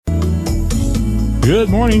Good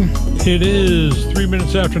morning. It is 3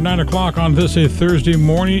 minutes after 9 o'clock on this a Thursday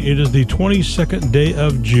morning. It is the 22nd day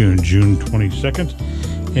of June, June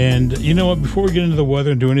 22nd. And you know what? Before we get into the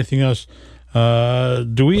weather and do anything else,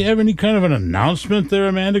 do we have any kind of an announcement there,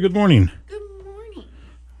 Amanda? Good morning. Good morning.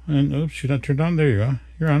 And oops, she's not turned on. There you go.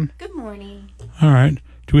 You're on. Good morning. All right.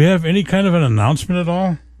 Do we have any kind of an announcement at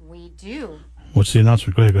all? We do. What's the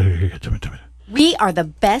announcement? Go ahead. Tell me. We are the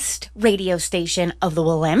best radio station of the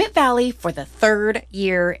Willamette Valley for the third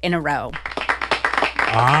year in a row.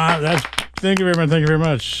 Thank you very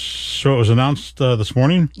much. So it was announced this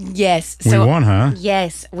morning? Yes. We won, huh?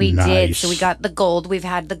 Yes, we Nice. did. So we got the gold. We've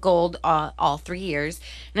had the gold all 3 years.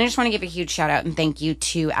 And I just want to give a huge shout out and thank you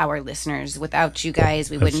to our listeners. Without you guys,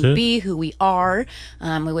 we wouldn't be who we are.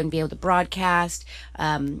 We wouldn't be able to broadcast.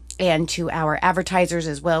 And to our advertisers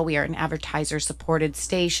as well. We are an advertiser-supported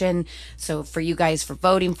station. So for you guys for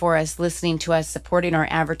voting for us, listening to us, supporting our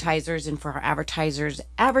advertisers, and for our advertisers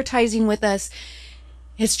advertising with us,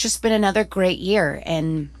 it's just been another great year,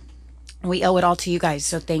 and we owe it all to you guys,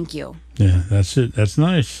 so thank you. Yeah, that's it. That's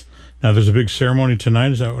nice. Now, there's a big ceremony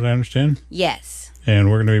tonight. Is that what I understand? Yes.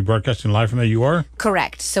 And we're going to be broadcasting live from there. You are?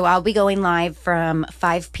 Correct. So I'll be going live from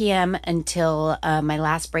 5 p.m. until my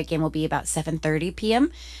last break-in will be about 7:30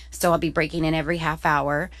 p.m. So I'll be breaking in every half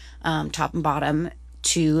hour, top and bottom,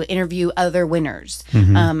 to interview other winners.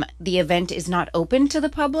 Mm-hmm. The event is not open to the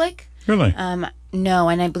public. Really? No,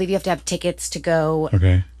 and I believe you have to have tickets to go.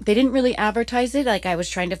 Okay. They didn't really advertise it. Like, I was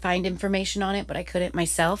trying to find information on it, but I couldn't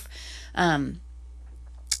myself.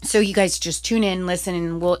 So you guys just tune in, listen,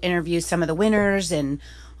 and we'll interview some of the winners and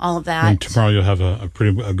all of that. And tomorrow you'll have a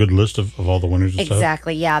good list of all the winners and stuff?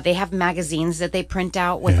 Exactly, yeah. They have magazines that they print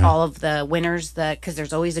out with all of the winners, because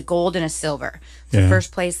there's always a gold and a silver. So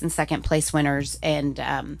first place and second place winners. And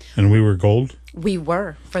we were gold? We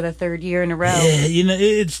were for the third year in a row. Yeah,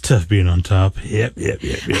 it's tough being on top. Yep.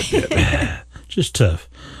 Just tough.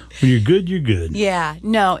 When you're good, you're good. Yeah,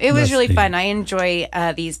 no, it was That's really neat. fun. I enjoy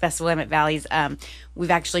these Best Willamette Valleys.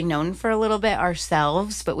 We've actually known for a little bit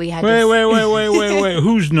ourselves, but we had Wait.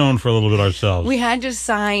 Who's known for a little bit ourselves? we had to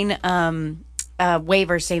sign a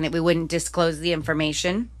waiver saying that we wouldn't disclose the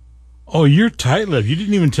information. Oh, you're tight-lipped. You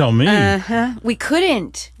didn't even tell me. We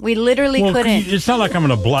couldn't. We literally couldn't. It's not like I'm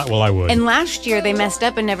going to Well, I would. And last year they messed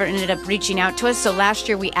up and never ended up reaching out to us. So last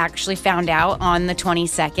year we actually found out on the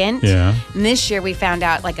 22nd. Yeah. And this year we found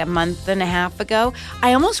out like a month and a half ago.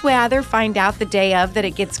 I almost rather find out the day of that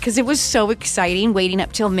it gets, because it was so exciting waiting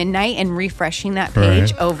up till midnight and refreshing that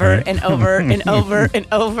page over and over and over and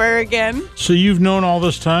over again. So you've known all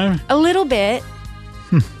this time? A little bit.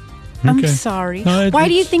 I'm Okay. sorry. No, Why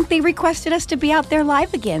do you think they requested us to be out there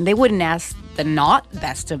live again? They wouldn't ask the not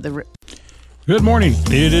best of the... Good morning.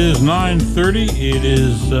 It is 9:30. It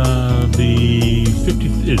is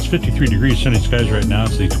it's 53 degrees, sunny skies right now.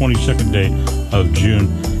 It's the 22nd day of June.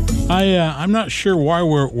 I'm not sure why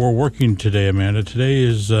we're working today, Amanda. Today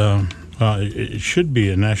is it should be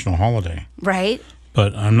a national holiday, Right?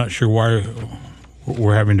 but I'm not sure why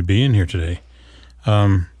we're having to be in here today.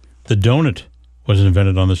 The donut was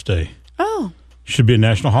invented on this day. Oh. Should be a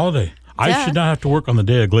national holiday. I Yeah. should not have to work on the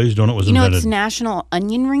day a glazed donut was You know, invented. it's National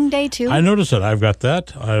Onion Ring Day, too. I noticed that. I've got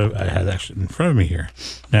that. I had actually in front of me here.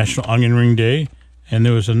 National Onion Ring Day. And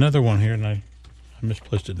there was another one here, and I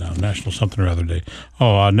misplaced it now. National something or other day.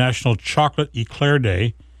 National Chocolate Eclair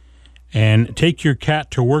Day. And Take Your Cat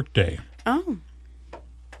to Work Day. Oh.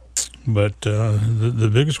 But the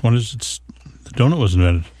biggest one is the donut was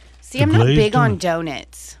invented. See, The I'm not glazed big on donut.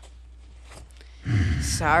 donuts.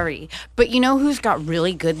 Sorry. But you know who's got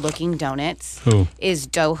really good-looking donuts? Who? Is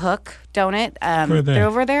Dough Hook Donut. Where are they? They're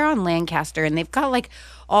over there on Lancaster, and they've got, like,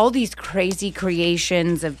 all these crazy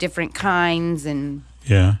creations of different kinds, and...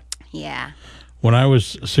 Yeah. Yeah. When I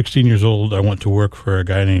was 16 years old, I went to work for a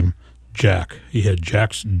guy named Jack. He had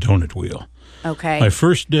Jack's Donut Wheel. Okay. My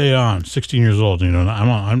first day on, 16 years old, and,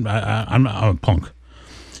 I'm a punk.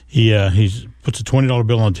 He puts a $20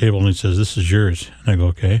 bill on the table and he says, "This is yours." And I go,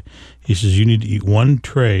 "Okay." He says, "You need to eat one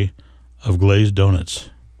tray of glazed donuts."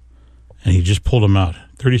 And he just pulled them out,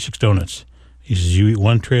 36 donuts. He says, "You eat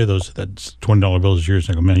one tray of those, that $20 bill is yours."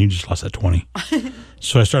 And I go, "Man, you just lost that 20."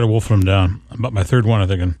 So I started wolfing them down. About my third one, I'm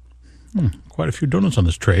thinking, quite a few donuts on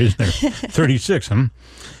this tray, isn't there? 36, huh?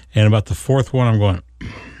 And about the fourth one, I'm going,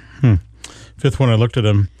 Fifth one, I looked at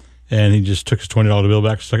him, and he just took his $20 bill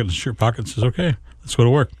back, stuck it in his shirt pocket, and says, "Okay, let's go to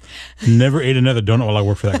work." Never ate another donut while I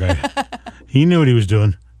worked for that guy. He knew what he was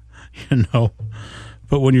doing,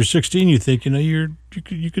 But when you're 16, you think, you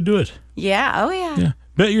could do it. Yeah. Oh, yeah. Yeah.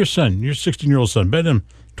 Bet your 16-year-old son, bet him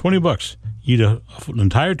 $20. Eat an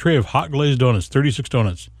entire tray of hot glazed donuts, 36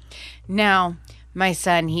 donuts. Now, my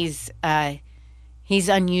son, he's He's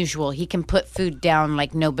unusual. He can put food down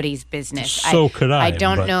like nobody's business. So could I. I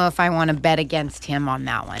don't know if I want to bet against him on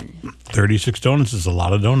that one. 36 donuts is a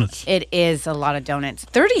lot of donuts. It is a lot of donuts.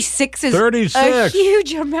 36 is 36. a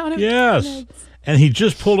huge amount of donuts. And he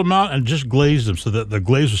just pulled them out and just glazed them so that the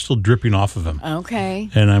glaze was still dripping off of him. Okay.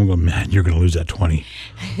 And I'm going, man, you're going to lose that 20.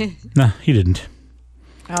 No, he didn't.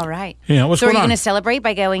 All right. Yeah, what's so going on? are you going to celebrate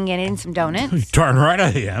by going and getting some donuts? Darn right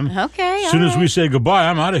I am. Okay. As soon as we say goodbye,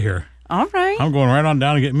 I'm out of here. All right. I'm going right on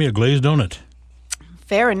down and getting me a glazed donut.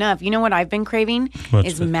 Fair enough. You know what I've been craving?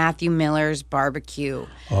 What's that? Matthew Miller's barbecue.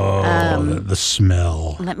 Oh, the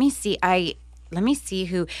smell. Let me see. Let me see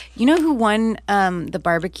who. You know who won the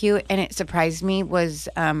barbecue, and it surprised me was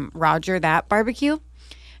Roger That Barbecue.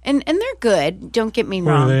 And they're good. Don't get me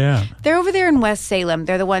wrong. Where are they at? They're over there in West Salem.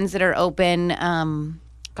 They're the ones that are open.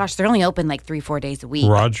 Gosh, they're only open like 3-4 days a week.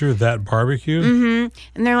 Roger That Barbecue? Mm-hmm.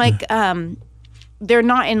 And they're like, they're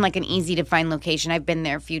not in like an easy to find location. I've been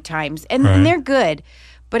there a few times, and they're good.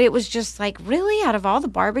 But it was just like, really, out of all the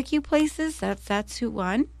barbecue places, that's who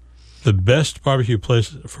won. The best barbecue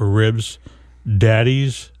place for ribs,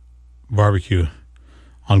 Daddy's Barbecue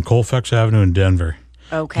on Colfax Avenue in Denver.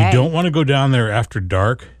 Okay. You don't want to go down there after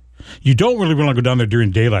dark. You don't really want to go down there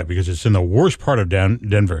during daylight because it's in the worst part of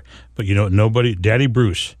Denver. But you know, Daddy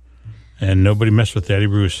Bruce, and nobody messed with Daddy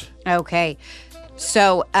Bruce. Okay.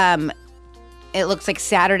 So, it looks like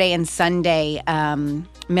Saturday and Sunday,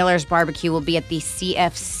 Miller's Barbecue will be at the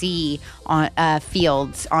CFC on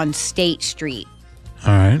Fields on State Street.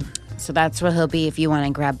 All right. So that's where he'll be if you want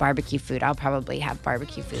to grab barbecue food. I'll probably have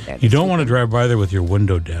barbecue food there. You don't want to drive by there with your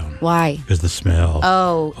window down. Why? Because the smell.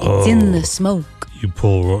 Oh, it's in the smoke.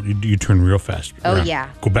 You turn real fast. Oh, yeah.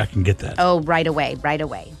 Go back and get that. Oh, right away.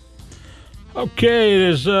 Okay, it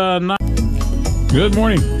is good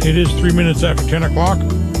morning. It is 3 minutes after 10 o'clock.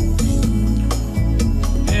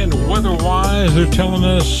 And weather-wise, they're telling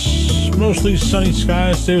us mostly sunny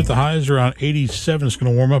skies. Today with the highs around 87. It's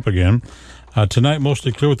going to warm up again. Tonight,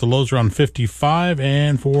 mostly clear with the lows around 55.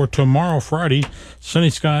 And for tomorrow, Friday,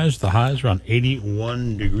 sunny skies, the highs around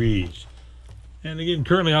 81 degrees. And again,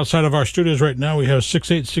 currently outside of our studios right now, we have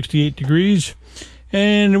 68 degrees.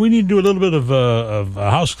 And we need to do a little bit of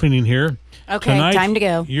house cleaning here. Okay, tonight, time to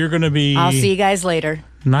go. You're going to be... I'll see you guys later.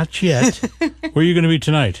 Not yet. Where are you going to be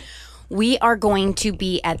tonight? We are going to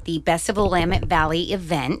be at the Best of Willamette Valley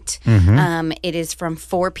event. Mm-hmm. It is from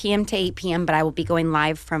 4 p.m. to 8 p.m., but I will be going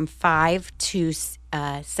live from 5 to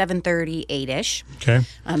 7:30, 8-ish. Okay.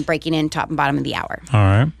 Breaking in top and bottom of the hour. All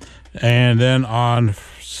right. And then on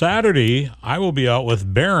Saturday, I will be out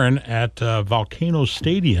with Barron at Volcano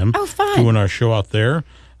Stadium. Oh, fun. Doing our show out there.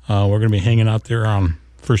 We're going to be hanging out there on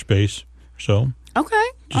first base. So Okay.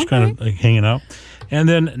 just kind of like hanging out. And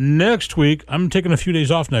then next week, I'm taking a few days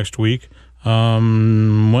off next week.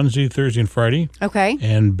 Wednesday, Thursday, and Friday. Okay.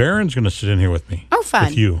 And Barron's going to sit in here with me. Oh, fun.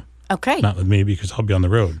 With you. Okay. Not with me because I'll be on the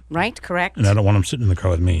road. Right, correct. And I don't want him sitting in the car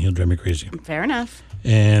with me. He'll drive me crazy. Fair enough.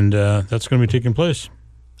 And that's going to be taking place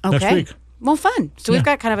next week. Well, fun. So we've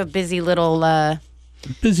got kind of a busy little...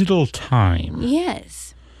 busy little time.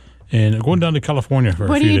 Yes. And going down to California for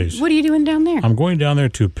a few days. What are you doing down there? I'm going down there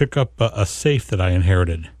to pick up a safe that I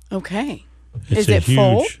inherited. Okay. It's Is it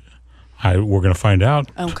full? We're going to find out.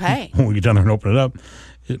 Okay. When we get down there and open it up.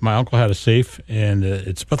 My uncle had a safe, and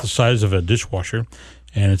it's about the size of a dishwasher,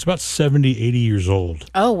 and it's about 70, 80 years old.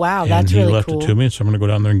 Oh, wow. And That's he really left cool. it to me, so I'm going to go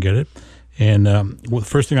down there and get it. And the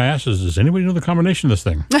first thing I asked is, does anybody know the combination of this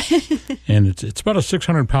thing? And it's about a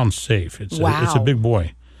 600-pound safe. It's a big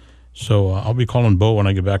boy. So I'll be calling Bo when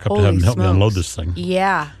I get back up to have him help me unload this thing.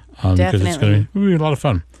 Yeah, Because definitely. it's going to be a lot of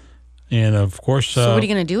fun. And, of course... So what are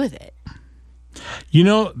you going to do with it? You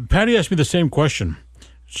know, Patty asked me the same question.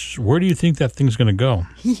 Where do you think that thing's going to go?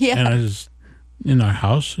 Yeah. And I was in our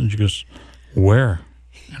house, and she goes, where?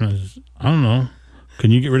 And I was, I don't know. Can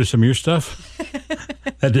you get rid of some of your stuff?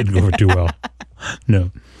 That didn't go over too well.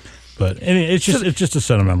 No. But anyway, it's just a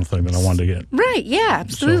sentimental thing that I wanted to get. Right, yeah,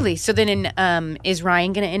 absolutely. So then is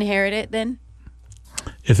Ryan going to inherit it then?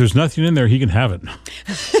 If there's nothing in there, he can have it.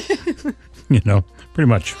 Pretty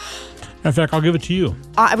much. In fact, I'll give it to you.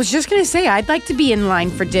 I was just going to say, I'd like to be in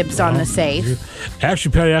line for dibs on the safe.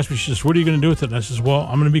 Actually, Patty asked me, she says, what are you going to do with it? And I says, well,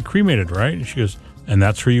 I'm going to be cremated, right? And she goes, and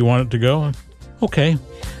that's where you want it to go? Okay.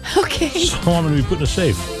 Okay. So I'm going to be put in a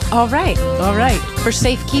safe. All right. For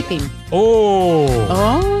safekeeping. Oh.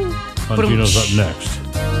 Bongino's up next.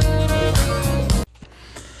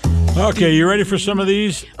 Okay, you ready for some of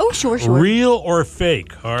these? Oh, sure. Real or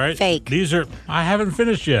fake, all right? Fake. These are, I haven't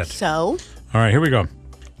finished yet. So? All right, here we go.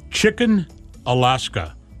 Chicken,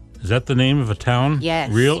 Alaska. Is that the name of a town?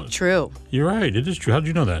 Yes. Real? True. You're right. It is true. How did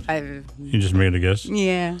you know that? You just made a guess.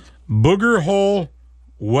 Yeah. Booger Hole,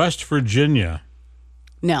 West Virginia.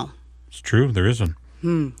 No. It's true. There isn't.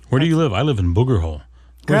 Where do you live? I live in Booger Hole.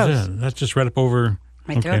 Where's Gross. that? That's just right up over.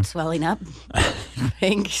 My throat's swelling up.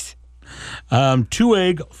 Thanks.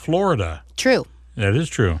 Two-Egg, Florida. True. That is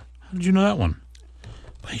true. How did you know that one?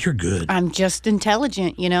 Well, you're good. I'm just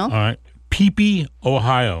intelligent, you know? All right. Peepee,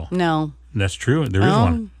 Ohio. No. That's true. There is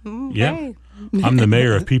one. Okay. Yep. I'm the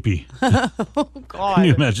mayor of Peepee. Oh, God. Can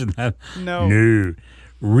you imagine that? No. No.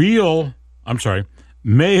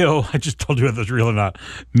 Mayo. I just told you whether it's real or not.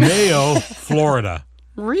 Mayo, Florida.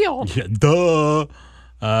 Real. Yeah, duh.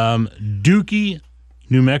 Dookie,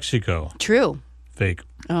 New Mexico. True. Fake.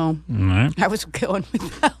 Oh. All right. I was going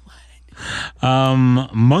with that one.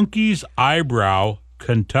 Monkey's Eyebrow,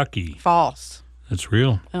 Kentucky. False. That's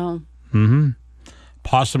real. Oh.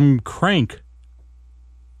 Possum Crank,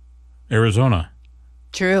 Arizona.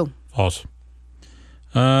 True. False.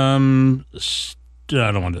 I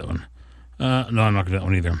don't want that one. No, I'm not going to do that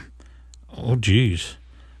one either. Oh, geez.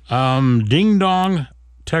 Ding Dong,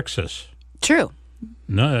 Texas. True.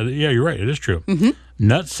 No, yeah, you're right. It is true.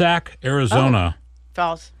 Nutsack, Arizona.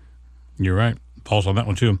 False. You're right. False on that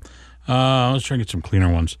one, too. Let's try and get some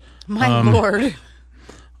cleaner ones. My Lord.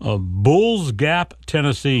 Bulls Gap,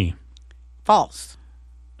 Tennessee. False.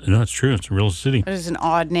 No, it's true. It's a real city. That is an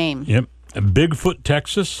odd name. Yep. Bigfoot,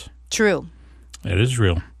 Texas. True. That is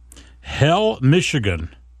real. Hell, Michigan.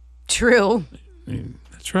 True.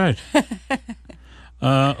 That's right.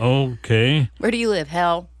 Okay. Where do you live?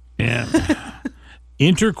 Hell. Yeah.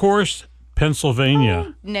 Intercourse,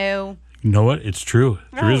 Pennsylvania. No. You know what? It's true.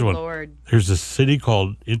 There is one. Lord. There's a city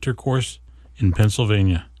called Intercourse in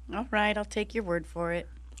Pennsylvania. All right, I'll take your word for it.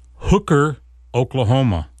 Hooker,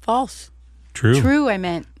 Oklahoma. False. True. True, I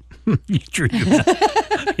meant. True.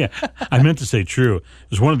 Yeah, I meant to say true. It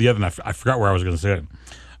was one or the other, and I forgot where I was going to say it.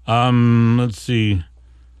 Let's see.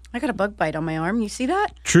 I got a bug bite on my arm. You see that?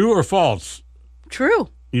 True or false? True.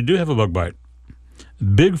 You do have a bug bite.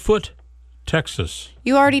 Bigfoot, Texas.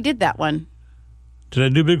 You already did that one. Did I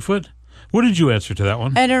do Bigfoot? What did you answer to that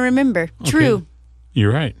one? I don't remember. True.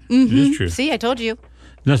 You're right. It is true. See, I told you.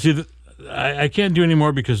 Now, see, I can't do any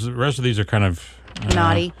more because the rest of these are kind of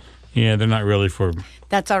Naughty. Yeah, they're not really for.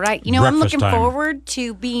 That's all right. You know, I'm breakfast looking time. forward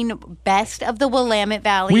to being best of the Willamette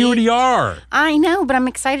Valley. We already are. I know, but I'm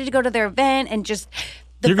excited to go to their event and just.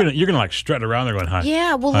 You're gonna like strut around there going, hi.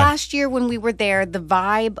 Yeah, well, Hi. last year when we were there, the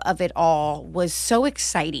vibe of it all was so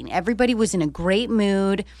exciting. Everybody was in a great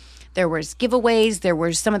mood. There was giveaways. There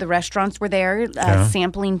were some of the restaurants were there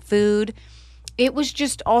sampling food. It was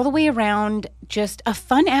just all the way around, just a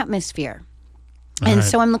fun atmosphere. And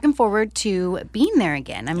so I'm looking forward to being there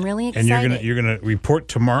again. I'm really excited. And you're gonna report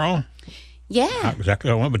tomorrow. Yeah. Not exactly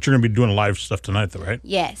what I want, but you're gonna be doing live stuff tonight, though, right?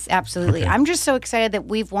 Yes, absolutely. Okay. I'm just so excited that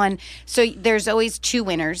we've won. So there's always two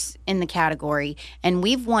winners in the category, and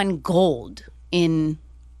we've won gold in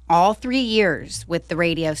all 3 years with the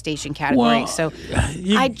radio station category. Well, so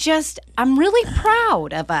I'm really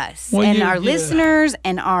proud of us and our listeners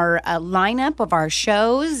and our lineup of our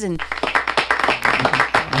shows. And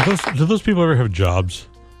do those people ever have jobs?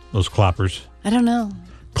 Those clappers? I don't know.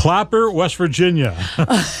 Clapper, West Virginia.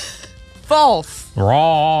 False.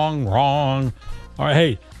 Wrong. All right,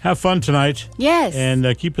 hey, have fun tonight. Yes.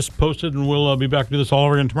 And keep us posted, and we'll be back to do this all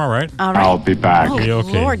over again tomorrow, right? All right. I'll be back. Oh,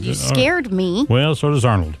 Okay. Lord, you scared me. Well, so does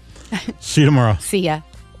Arnold. See you tomorrow. See ya.